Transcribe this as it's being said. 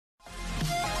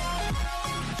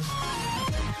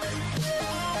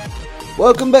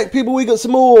Welcome back, people. We got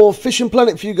some more Fishing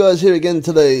Planet for you guys here again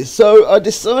today. So I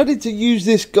decided to use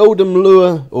this golden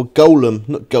lure, or golem,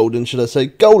 not golden, should I say,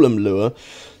 golem lure,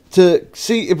 to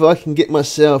see if I can get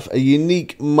myself a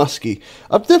unique muskie.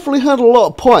 I've definitely had a lot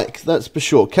of pike, that's for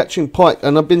sure, catching pike,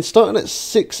 and I've been starting at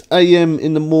 6 AM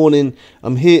in the morning.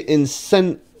 I'm here in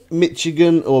St.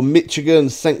 Michigan, or Michigan,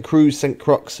 St. Cruz, St.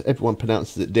 Croix, everyone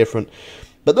pronounces it different.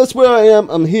 But that's where I am.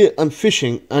 I'm here, I'm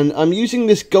fishing, and I'm using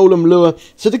this golem lure.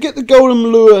 So to get the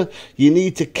golem lure, you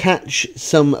need to catch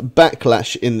some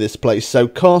backlash in this place. So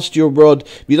cast your rod,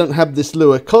 if you don't have this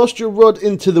lure, cast your rod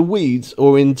into the weeds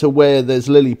or into where there's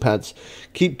lily pads.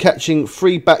 Keep catching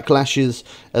free backlashes,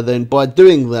 and then by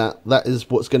doing that, that is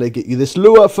what's going to get you this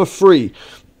lure for free.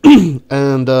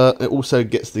 And it also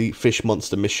gets the fish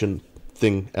monster mission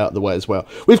thing out of the way as well.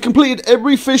 We've completed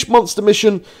every fish monster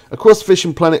mission across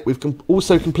Fishing Planet. We've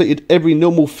also completed every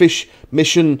normal fish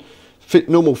mission,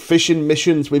 normal fishing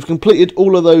missions. We've completed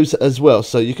all of those as well,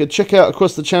 so you can check out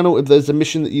across the channel if there's a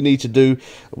mission that you need to do.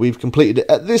 We've completed it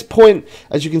at this point.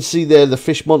 As you can see there, the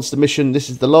fish monster mission, this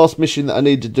is the last mission that I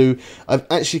need to do. I've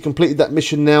actually completed that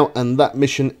mission now, and that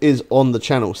mission is on the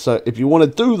channel. So if you want to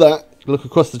do that, look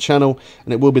across the channel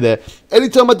and it will be there.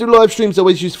 Anytime I do live streams, I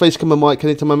always use Facecam and mic.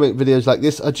 Anytime I make videos like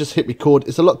this, I just hit record.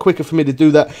 It's a lot quicker for me to do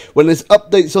that. When there's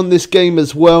updates on this game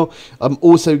as well, I'm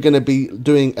also going to be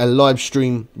doing a live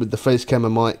stream with the Facecam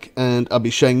and mic, and I'll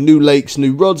be showing new lakes,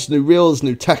 new rods, new reels,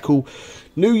 new tackle,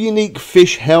 new unique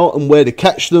fish, how and where to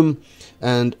catch them,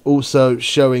 and also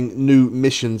showing new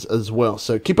missions as well.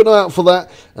 So keep an eye out for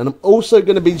that. And I'm also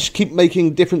going to be just keep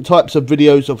making different types of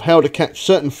videos of how to catch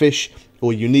certain fish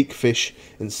or unique fish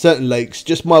in certain lakes.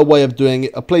 Just my way of doing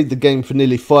it. I played the game for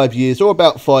nearly 5 years, or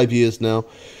about 5 years now,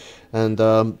 and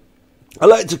I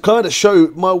like to kind of show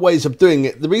my ways of doing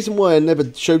it. The reason why I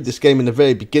never showed this game in the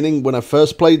very beginning, when I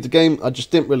first played the game, I just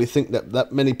didn't really think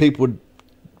that many people would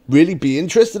really be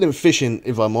interested in fishing,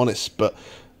 if I'm honest. But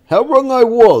how wrong I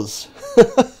was.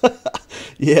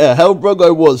 Yeah, how wrong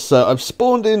I was. So I've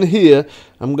spawned in here.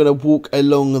 I'm going to walk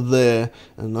along there,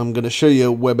 and I'm going to show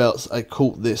you whereabouts I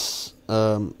caught this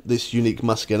this unique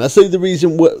muskie. And I say the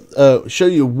reason, show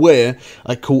you where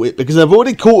I caught it, because I've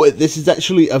already caught it. This is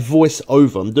actually a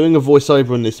voiceover. I'm doing a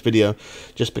voiceover in this video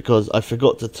just because I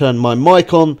forgot to turn my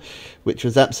mic on, which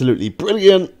was absolutely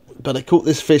brilliant. But I caught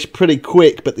this fish pretty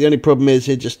quick. But the only problem is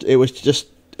it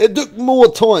took more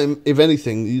time, if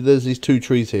anything. There's these two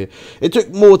trees here. It took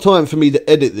more time for me to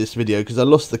edit this video because I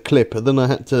lost the clip, and then I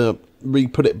had to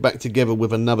re-put it back together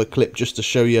with another clip just to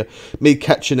show you me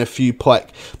catching a few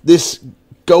pike. This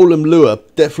golem lure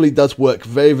definitely does work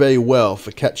very, very well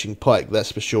for catching pike,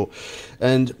 that's for sure.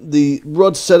 And the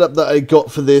rod setup that I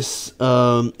got for this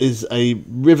is a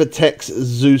Rivertex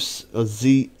Zeus, or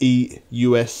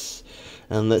Z-E-U-S,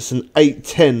 and that's an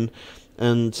 810.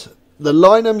 And the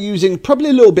line I'm using,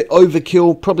 probably a little bit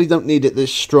overkill, probably don't need it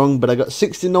this strong, but I got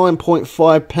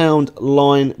 69.5 pound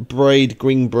line braid,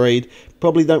 green braid.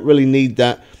 Probably don't really need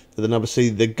that. But then obviously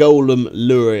the golem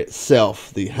lure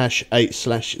itself, the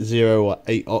 #8/0 or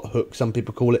 8/0 hook, some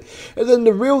people call it. And then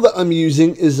the reel that I'm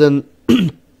using is an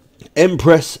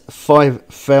Empress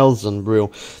 5000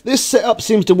 reel. This setup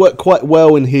seems to work quite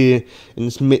well in here in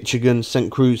this Michigan,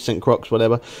 St. Cruz, St. Croix,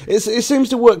 whatever. It seems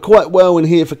to work quite well in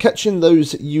here for catching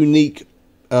those unique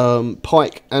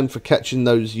pike and for catching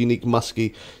those unique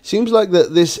muskie. Seems like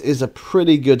that this is a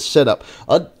pretty good setup.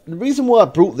 The reason why I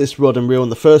brought this rod and reel in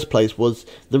the first place was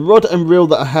the rod and reel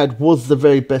that I had was the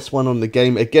very best one on the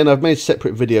game. Again, I've made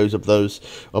separate videos of those,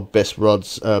 of best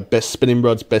rods, best spinning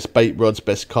rods, best bait rods,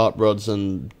 best carp rods,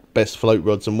 and best float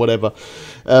rods and whatever.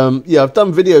 Yeah, I've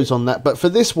done videos on that, but for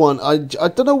this one, I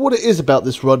don't know what it is about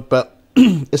this rod, but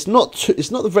it's not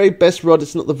the very best rod,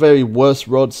 it's not the very worst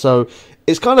rod, so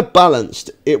it's kind of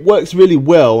balanced. It works really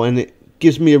well, and it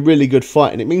gives me a really good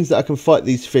fight, and it means that I can fight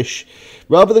these fish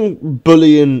rather than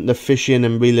bullying the fish in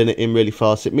and reeling it in really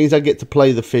fast. It means I get to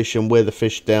play the fish and wear the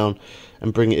fish down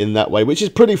and bring it in that way, which is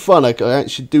pretty fun. I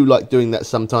actually do like doing that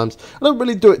sometimes. I don't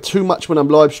really do it too much when I'm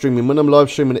live streaming. When I'm live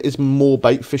streaming, it is more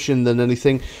bait fishing than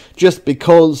anything, just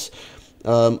because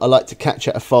I like to catch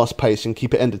at a fast pace and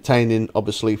keep it entertaining.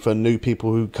 Obviously, for new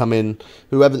people who come in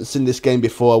who haven't seen this game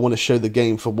before, I want to show the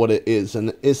game for what it is,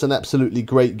 and it's an absolutely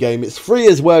great game. It's free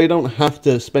as well. You don't have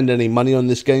to spend any money on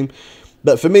this game.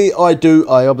 But for me, I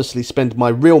obviously spend my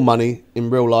real money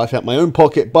in real life out my own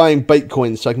pocket buying bait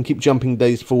coins so I can keep jumping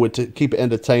days forward to keep it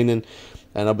entertaining.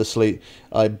 And obviously,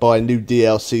 I buy new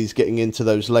DLCs getting into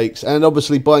those lakes, and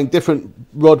obviously buying different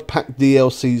rod pack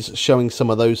DLCs, showing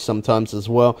some of those sometimes as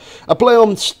well. I play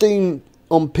on Steam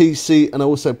on PC and I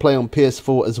also play on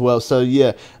PS4 as well. So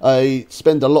yeah, I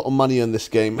spend a lot of money on this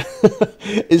game.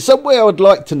 In some way I would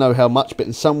like to know how much, but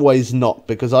in some ways not,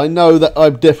 because I know that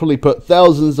I've definitely put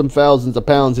thousands and thousands of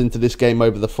pounds into this game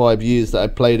over the 5 years that I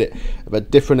played it. I've had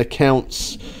different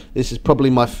accounts. This is probably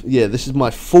my, this is my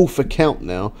 4th account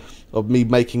now of me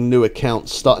making new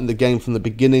accounts, starting the game from the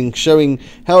beginning, showing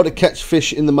how to catch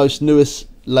fish in the most newest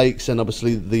lakes, and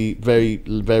obviously the very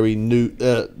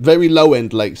low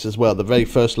end lakes as well, the very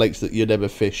first lakes that you'd ever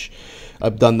fish.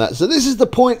 I've done that. So this is the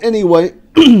point anyway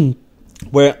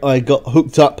where I got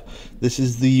hooked up. This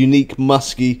is the Unique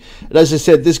Muskie, and as I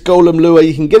said, this golem lure,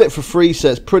 you can get it for free,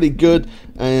 so it's pretty good,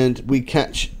 and we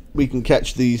can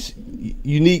catch these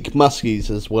unique muskies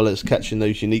as well as catching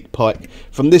those unique pike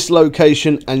from this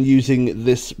location, and using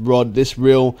this rod, this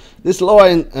reel, this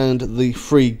line, and the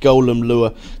free golem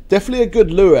lure. Definitely a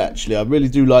good lure, actually. I really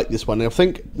do like this one. I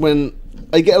think when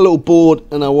I get a little bored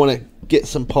and I want to get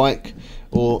some pike,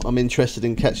 or I'm interested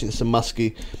in catching some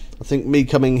muskie, I think me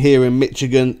coming here in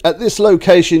Michigan at this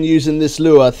location using this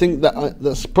lure, I think that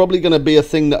that's probably going to be a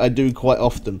thing that I do quite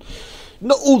often.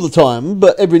 Not all the time,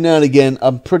 but every now and again,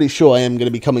 I'm pretty sure I am going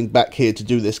to be coming back here to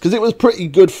do this, because it was pretty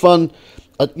good fun.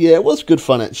 Yeah, it was good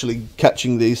fun actually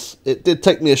catching these. It did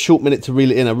take me a short minute to reel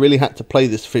it in. I really had to play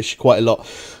this fish quite a lot.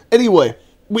 Anyway,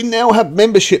 we now have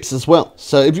memberships as well.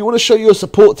 So if you want to show your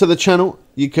support to the channel,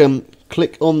 you can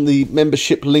click on the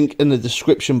membership link in the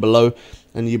description below,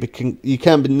 and you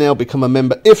can now become a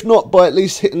member. If not, by at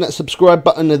least hitting that subscribe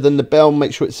button and then the bell,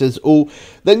 make sure it says all.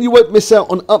 Then you won't miss out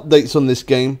on updates on this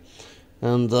game.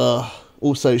 And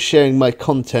also sharing my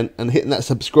content and hitting that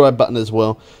subscribe button as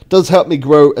well does help me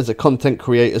grow as a content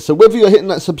creator. So whether you're hitting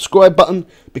that subscribe button,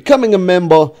 becoming a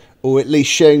member, or at least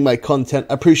sharing my content,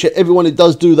 I appreciate everyone who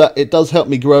does do that. It does help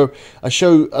me grow. I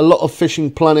show a lot of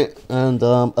Fishing Planet and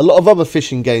a lot of other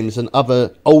fishing games and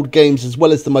other old games, as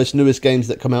well as the most newest games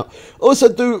that come out.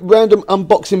 Also do random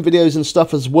unboxing videos and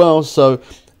stuff as well. So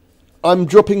I'm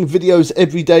dropping videos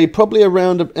every day, probably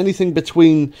around anything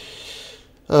between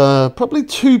probably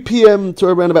 2 PM to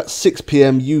around about 6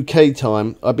 PM UK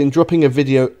time. I've been dropping a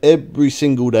video every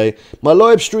single day. My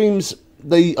live streams,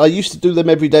 I used to do them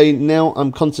every day. Now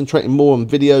I'm concentrating more on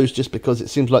videos just because it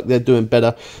seems like they're doing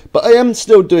better. But I am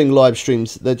still doing live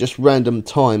streams. They're just random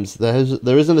times. There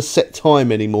isn't a set time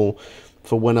anymore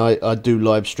for when I do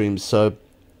live streams. So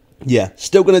yeah,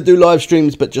 still going to do live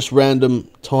streams, but just random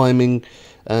timing.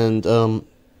 And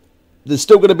there's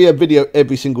still going to be a video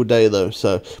every single day though.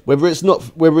 So whether it's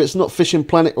not Fishing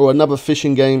Planet or another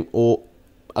fishing game, or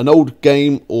an old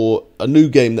game, or a new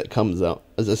game that comes out,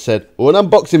 as I said, or an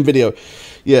unboxing video,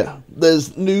 yeah,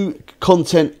 there's new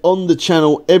content on the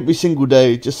channel every single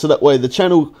day, just so that way the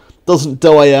channel doesn't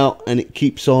die out and it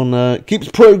keeps on keeps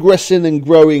progressing and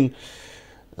growing.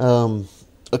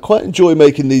 I quite enjoy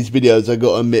making these videos, I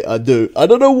gotta admit, I do. I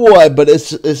don't know why, but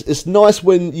it's nice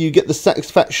when you get the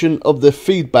satisfaction of the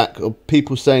feedback of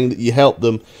people saying that you help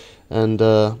them. And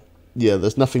yeah,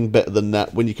 there's nothing better than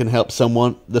that when you can help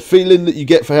someone. The feeling that you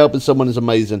get for helping someone is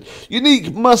amazing. Unique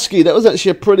Muskie, that was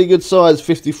actually a pretty good size,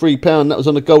 £53. That was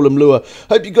on a golem lure.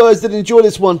 Hope you guys did enjoy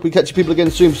this one. We catch you people again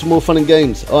soon for some more fun and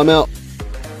games. I'm out.